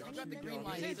 Alex, you got the green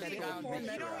light. He He's needs the guy on more the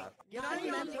mental bench. abuse. You know,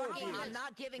 you mental know, abuse. I'm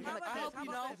not giving him How a about hope this?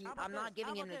 you How about know. this? How about I'm not this?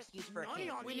 giving How him an about excuse for a this?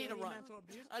 kick. We need a run.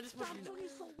 I just want you to know.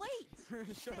 so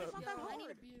late. Shut It's up. not that I need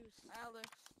hard. abuse. Alex.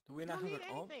 Do we You not don't have need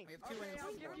an ult? anything. We have 2 innings.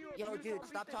 I'll give you Yo, abuse dude, every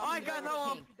stop time. talking I got about no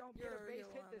the team. Don't get a base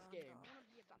hit this game.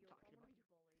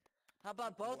 How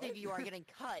about both of you are getting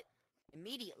cut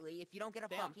immediately if you don't get a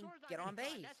Damn. fucking get on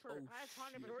base? That's for, that's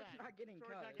 100%. Sword's not getting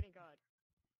Sword's cut. not getting cut.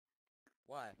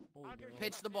 Why?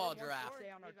 Pitch the ball, Giraffe.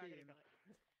 Stay on our He's not team. getting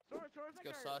cut. Sword's like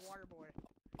go, our sus. water boy.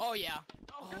 Oh yeah.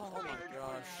 Oh my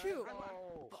gosh. Shoot.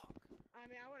 Oh. I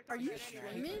mean, I would've Are caught you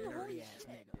that anyway. streaming? Holy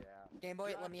Game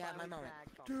Boy, let me have my moment.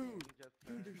 Dude.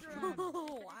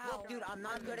 Oh, wow. Look, dude, I'm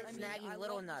not good at snagging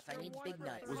little nuts. I need big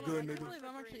nuts. What's good, I can't nigga? believe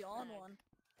I'm actually on one.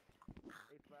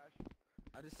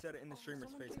 I just said it in the streamer's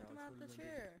Someone face, kicked him Alex. out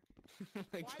What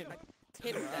the are you chair. gonna do?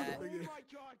 Hit that. Oh my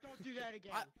god, don't do that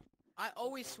again. I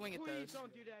always swing at Please those.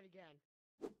 don't do that again.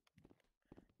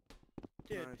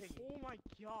 Dude, Nice. Oh my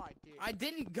god, dude. I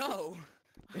didn't go.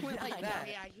 I went like that.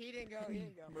 Yeah, he didn't go, he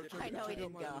didn't go. Bro, I know he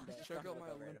didn't go. Check out my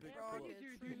Olympic Bro, pull-ups.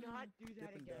 dude, do not do that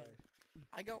Dip and again. dive.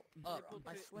 I go up.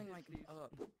 I swing like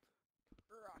up.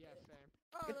 Yeah, Sam.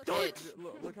 Oh, Good that's pitch!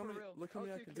 Look how many, look how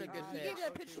many I can It's a do. good Dip pitch. You gave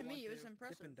that pitch to and me. It was dive.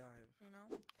 impressive. Dip and dive. You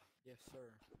know? Yes, sir.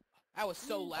 That was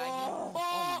so laggy. Oh,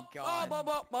 my god.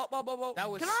 That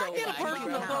was Can so I get a laggy, person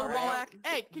bro. to throw the ball back?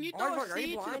 Hey, can you throw a Aardvark, are you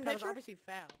seed to the blind? That was pitcher? obviously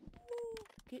foul.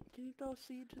 Can you throw a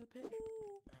seed to the pitch?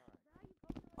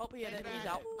 Oh, yeah, Thank he's you.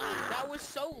 out. That was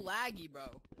so laggy, bro.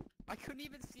 I couldn't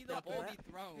even see the ball be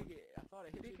thrown. I thought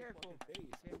it hit Be you in the careful. fucking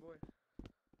face. Game boy.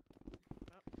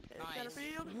 Nice.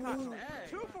 Field.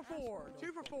 Hey. 2 for 4.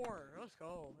 2 for 4. Let's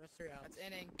go. That's 3 outs. That's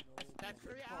inning. That's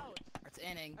 3 outs. That's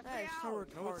inning. That's Hey, 3 so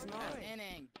outs. No, it's not. That's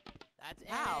inning. That's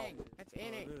Ow. inning. That's Oh,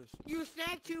 inning. it is. You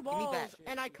snagged 2 me balls, that.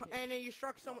 and and then you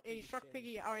struck someone, and you struck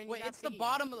Piggy. Or and you Wait, got it's the Piggy.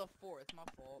 bottom of the fourth. My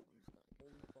fault.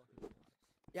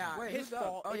 Yeah, Wait, his who's up?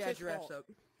 fault. Oh It's yeah, his Giraffe's fault. up.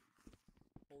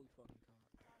 Holy fucking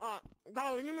cow.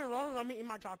 Go, leave me alone. I'm eating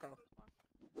my taco.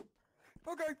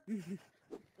 Okay.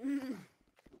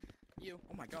 You.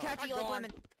 Oh my god. Catch you like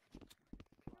lemon.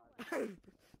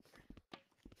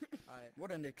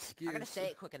 What an excuse. I gotta say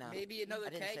it quick enough. Maybe another I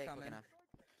didn't K say it coming. quick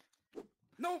enough.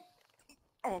 No.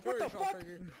 Oh, what the fuck?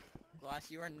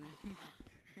 Glass, you are.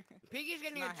 Piggy's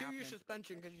getting a Not 2-year happening.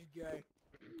 suspension because he's gay.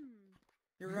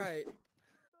 You're right.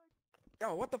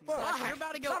 Yo, what the Glass, fuck? you're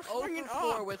about to go Stop 0 swinging for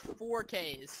 4 up. with 4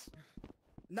 Ks.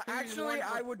 No, He's actually, 1 for-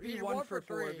 I would be he's 1 1 for for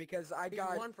 4 3. because I He's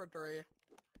got. 1 for 3.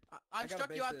 I've gotta struck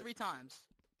you base out it. 3 times.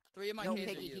 3 of my No, Ks are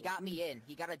Piggy, you. he got me in.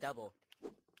 He got a double.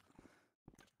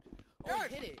 Oh,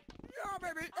 he hit it. Yeah,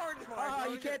 baby. Orange Ah,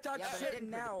 you can't talk Yeah, but it shit didn't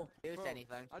now. Produce Bro,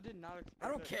 anything. I did not expect I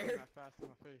don't that to come care. that fast in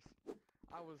my face.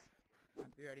 I was.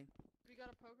 You ready? We got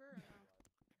a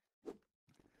poker?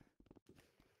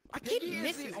 I keep Piggy is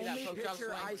missing the only that poke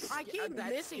pitcher out swing. I keep that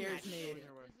missing scares that me.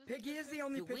 shit. Piggy is the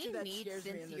only Do we pitcher that need scares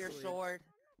me in Cynthia this league. Sword?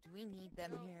 Do we need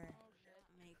them here?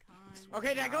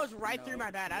 Okay, that goes right No. through my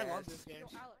bat. I love Yes. this game.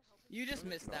 You just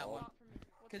missed that one.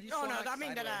 Cause you No, swung no, like that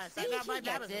mean that sideways. my he bat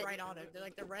gets was it. right on it.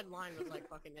 Like the red line was like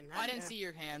fucking in that. I didn't see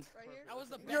your hand. Right here? That was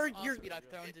the best You're- off you're- speed I've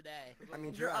thrown today. I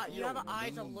mean, You Giraffe, have yo,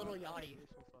 eyes a little yachty.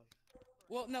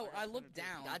 Well, no, I looked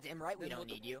down. Goddamn right we then don't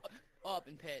looked need you. Up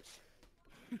and pitch.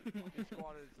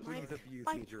 Please abuse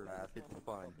me, Giraffe. It's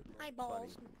fun. My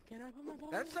balls. Can I put my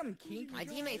balls? That's some kinky. My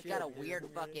teammate's got a weird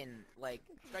fucking, like,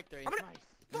 Strike 3.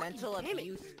 mental damn it.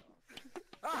 abuse.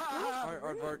 Alright,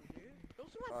 Aardvark. Those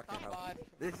are my Fucking Top hell. 5.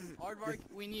 This is. Aardvark,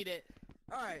 we need it.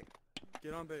 Alright.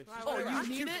 Get on base. Oh, Whatever, you I'm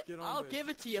need too- it? get on I'll base. give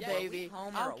it to you, Yeah, baby.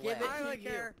 home or I'll away. give it I to don't you.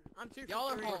 care. I'm 2 Y'all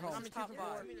for are 3. home. I'm 2 Top for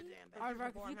 5. 4. Aardvark,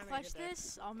 if you clutch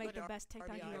this, I'll make the best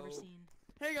TikTok you've ever seen.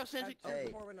 Here you go, Cindy.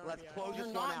 Hey, let's close You're this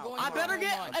one not out. going I for better a get,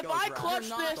 home run. if I Go, clutch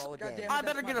Giraffe. this, Solid game. I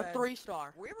better that's get my a bad.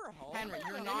 3-star. We were home. Henry,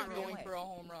 you're We're not away. going for a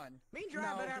home run. Me and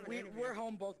Giraffe better No, have an interview. we're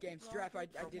home both games. Giraffe, I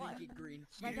For didn't what? get green.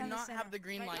 You Right do down the not center. have the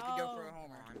green Right- light to go for a oh.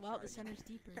 homer. Well, the center's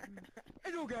deeper.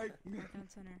 It's okay. Right down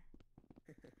center.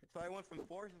 So I went from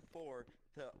 4 to 4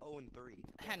 to 0 and 3.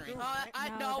 Henry. No,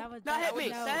 No, was- that hit was me,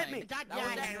 no. that hit me. God That damn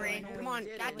was it, a Henry. sling. Come on.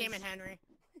 That God damn was- it, Henry.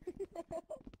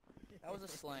 That was a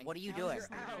sling. What are you That was doing? a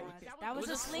slingshot. That It was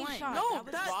a sling. slingshot. No, That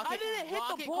was that- a- I didn't hit the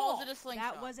Rocket ball. calls it a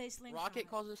slingshot. That was a slingshot. Rocket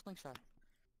calls it a slingshot.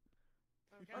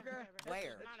 Okay.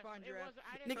 Where? It's fine, Giraffe.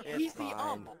 Nick, It's he's the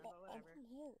fine.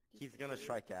 He's gonna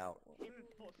strike out.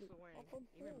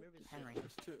 Henry.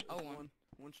 It's 2. Oh, It's one.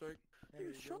 One strike.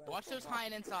 Watch those high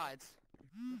and insides.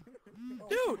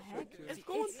 Dude, Heck? it's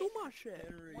going through my shit.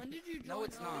 Henry. When did you join? No,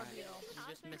 it's not. You're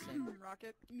just missing.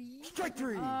 Rocket. Strike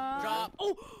 3. Drop.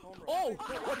 Oh, oh,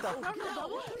 What the?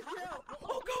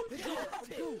 oh, go.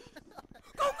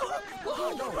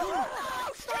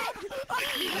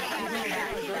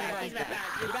 He's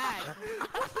back. You're back.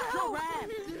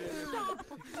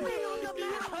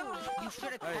 You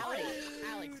should have counted.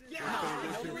 Alex.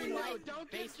 No, No green light. don't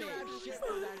Base get hit. Giraffe shit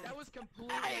for that. That was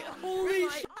completely. Holy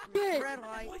shit. Red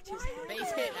light.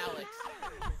 Base hit, Alex.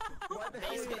 What the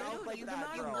Base hit. hell like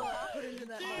that, bro? This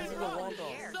is a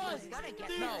walk-off. No, it's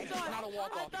not a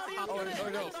walk-off. Oh,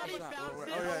 no, it's not. Oh,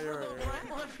 yeah, you're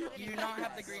right. You do not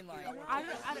have the green light.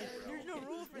 There's no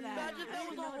rule for that. Imagine that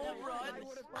was a home run.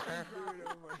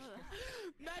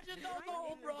 Imagine that was a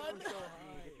home run.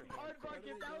 Aardvark,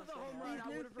 if that was a home run, I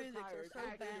would have retired.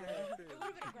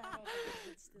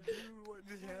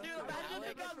 Dude, imagine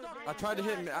if that was a I tried to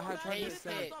hit him. I had tried to hit Base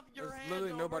center. hit. There's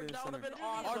literally nobody in center.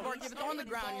 Aardvark, if it's on the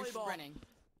ground, you're sprinting.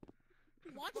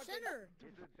 Watch center.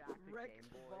 Wrecked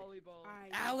volleyball.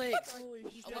 Alex!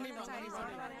 He's Let me throwing run, let me inside, run.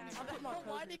 he's throwing inside.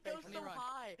 Why did it go so run.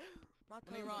 high?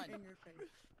 Let me run. In your face.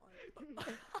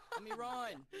 Let me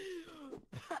run.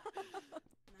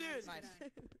 Dude, Nice. Slash,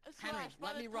 Henry, by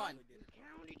let the me time- run.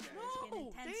 No,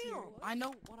 intense here. damn. I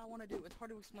know what I want to do. It's hard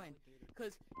to explain.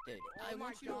 Cause, dude, I my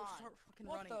want you to God. start fucking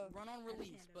What running. the- Run on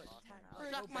release, but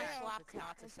Suck my slap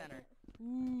not to center.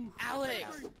 Ooh.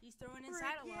 Alex! He's throwing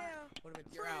inside a lot. What if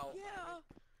you're out? Yeah.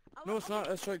 No, it's not.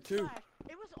 That's strike 2.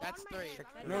 It was That's on my 3. head.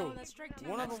 No. That's strike 2.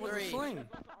 One of them was a three. sling.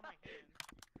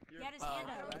 He had his hand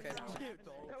up. okay. Did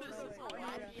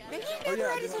he Oh, never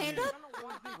yeah, had his yeah. hand up?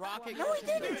 Rocket. No, he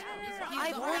didn't.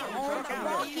 I went on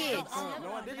Rockets.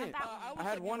 No, I didn't. I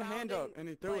had one hand up and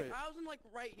he threw it. I was in like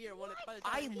right here when it. By the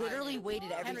time I it- literally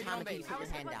waited every Henry, time don't that you base. put I your was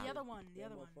hand talking about down. the other one. The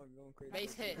other one.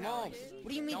 Base hit. Mom. Alex. What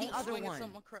do you mean Don't the other swing at one?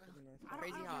 some crazy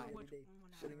high.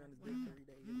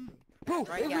 Bro,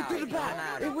 Right it went out. through the It doesn't back.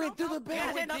 matter. It went through the He had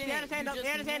his back. hand up. He had his hand up. He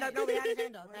had his hand up. No, he had his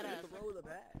hand up.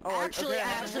 Oh, Actually,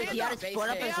 okay. he had his foot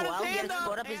up as well. He had his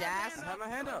foot up his ass. I had my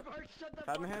hand up.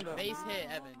 I had my hand up. Base hit,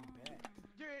 Evan.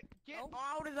 Dude, get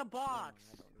Out of the box.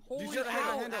 You Holy should have had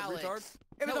cow, my hand up, Alex. retard.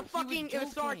 It was No, a he fucking. It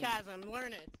was joking. sarcasm.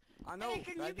 Learn it. I know. Hey,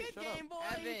 can you faggot, get shut up. Game Boy?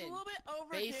 It's a Evan, little bit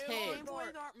overdue. base hit. Game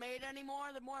Boys aren't made anymore.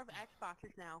 They're more of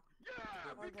Xboxes now.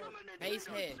 Base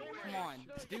hit. Come on.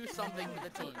 Do something for the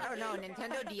team. I don't know.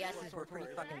 Nintendo DS's were pretty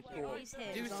fucking cool. Base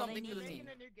hit. Do is all something they for the need. team.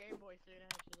 a new Game Boy soon,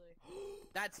 actually.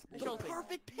 That's The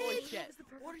perfect pitch.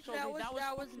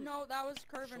 That was no, that was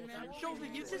curving, man. Schultz,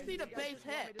 you just need a base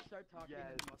hit.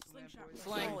 Slingshot.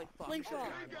 Sling. Holy fuck. Slingshot.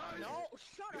 No,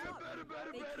 shut up.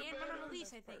 They can't run a release,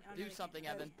 I think. Oh, no, Do they something,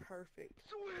 can't. Evan. Perfect.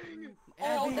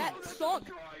 Oh, that sunk.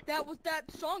 That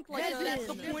sunk like Yes, a, that's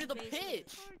the Just point of the base pitch.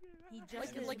 hit. He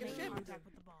just Like- like a made ship. contact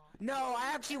with the ball. No,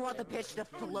 I actually want the pitch to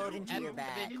float into your Evan,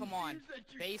 bag. come on.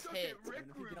 Base hit. No.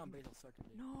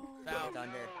 Foul. It's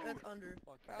under. That's under.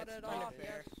 Fouled That's it not off.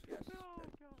 fair. Yes.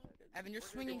 Evan, you're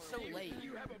swinging so late.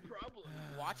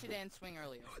 Watch it and swing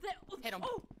earlier. Hit him.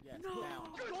 Oh, Yes, no. down.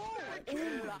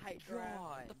 Oh my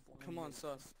god. Come on,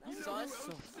 sus. Sus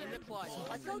in the clutch.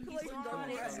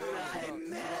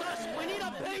 We need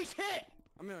a base hit.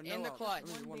 I mean, In the clutch.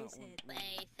 One base hit.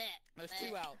 There's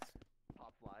 2 outs.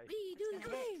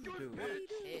 Dude.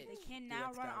 Hit. They can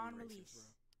now run on release.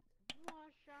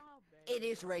 It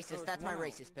is racist. That's my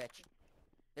racist pitch.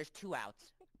 There's 2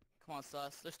 outs. Come on,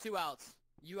 Sus. There's 2 outs.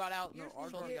 You got out. No,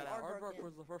 Schultz got out. Aardvark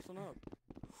was the first one up.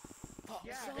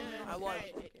 I was.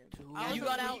 You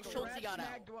got out. Schultz got out.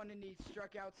 Snagged one and he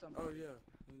struck out something. Oh,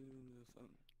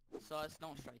 yeah. Sus,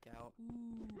 don't strike out.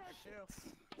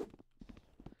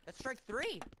 That's strike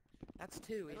 3. That's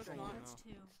 2. It's Come one. on. That's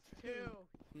 2.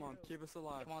 Come on, keep us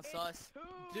alive. Come on, Sus.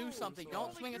 Do something.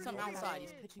 Don't swing at something outside.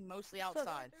 He's pitching mostly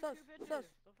outside. Sus.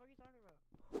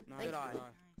 Nice, Good eye.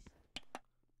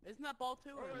 nice. Isn't that ball 2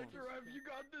 or Alright, Giraffe, you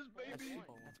got this, baby.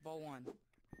 That's ball 1.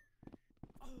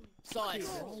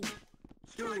 Sus.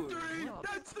 Dude.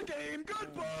 That's the game.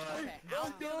 Goodbye. Okay,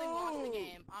 outfielding lost the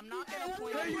game. I'm not gonna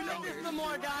point Hey, at you know fingers. this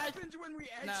more, guys. When we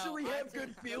actually No, have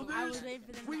good I fielders, was waiting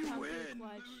for them we to come win. through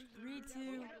clutch.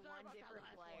 3-2.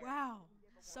 Wow.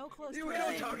 So close to We it.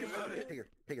 don't talk about it.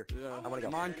 Bigger. Yeah. I wanna go.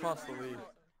 Mine cost the lead.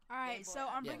 Alright, so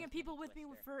I'm Yeah. bringing people with me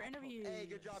for interviews. Hey,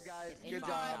 good job, guys. Hey, Good bye.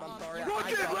 job. I'm sorry.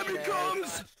 Rocket, I let me thought-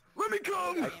 comes! Let me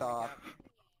come. I thought.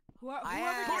 Whoever I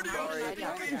gets had- first, sorry, I I wasn't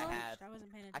had- paying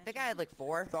attention. I think I had like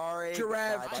 4. Sorry.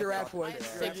 Giraffe, God, I giraffe thought- was. I had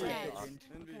 6 Giraffe. kids.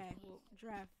 Okay, well,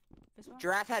 giraffe. This one?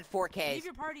 Giraffe had 4 Leave Ks.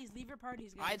 your parties, leave your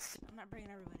parties, I'd guys. I'm not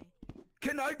bringing everybody.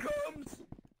 Can I come?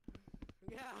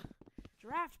 Yeah.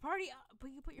 Giraffe, party up.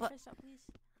 Can you put your What? fist up, please?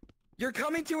 You're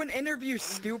coming to an interview,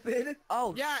 stupid.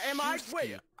 Oh, Yeah, am I? Shiesty.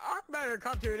 Wait, I better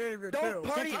come to an interview Don't too.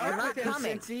 party You're up not with him,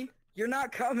 coming. Cincy. You're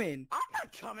not coming. I'm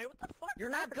not coming. What the fuck? You're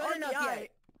not I had good enough RBI.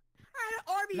 yet. I had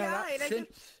RBI. No, not and I Cin-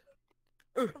 just...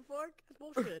 What the fuck? That's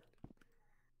bullshit.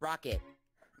 Rocket.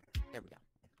 There we go.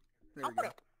 There we go.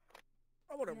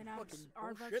 I would've And then fucking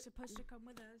Aardvark's bullshit. supposed to come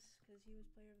with us, because he was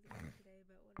player of the game today,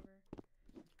 but whatever.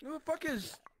 Who the fuck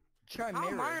is How am I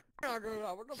Chimera? not gonna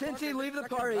go? What the fuck Cincy, is leave the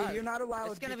second party. best? You're not allowed.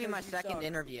 It's gonna be because my you second suck.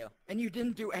 interview. And you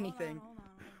didn't do anything. Hold on.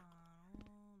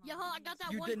 Yeah, I got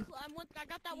that You one. didn't- I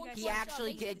got that You one. guys He clutch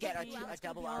actually shot. did get a Yeah,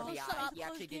 double let's go. RBI. Shut up, He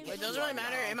actually did close get It game. two doesn't really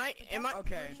matter. RBIs. Am I?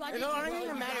 Okay. So I It did don't you even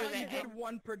well. matter You that. did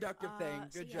one productive thing.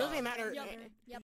 so Good yeah. job. Doesn't matter. Yep. The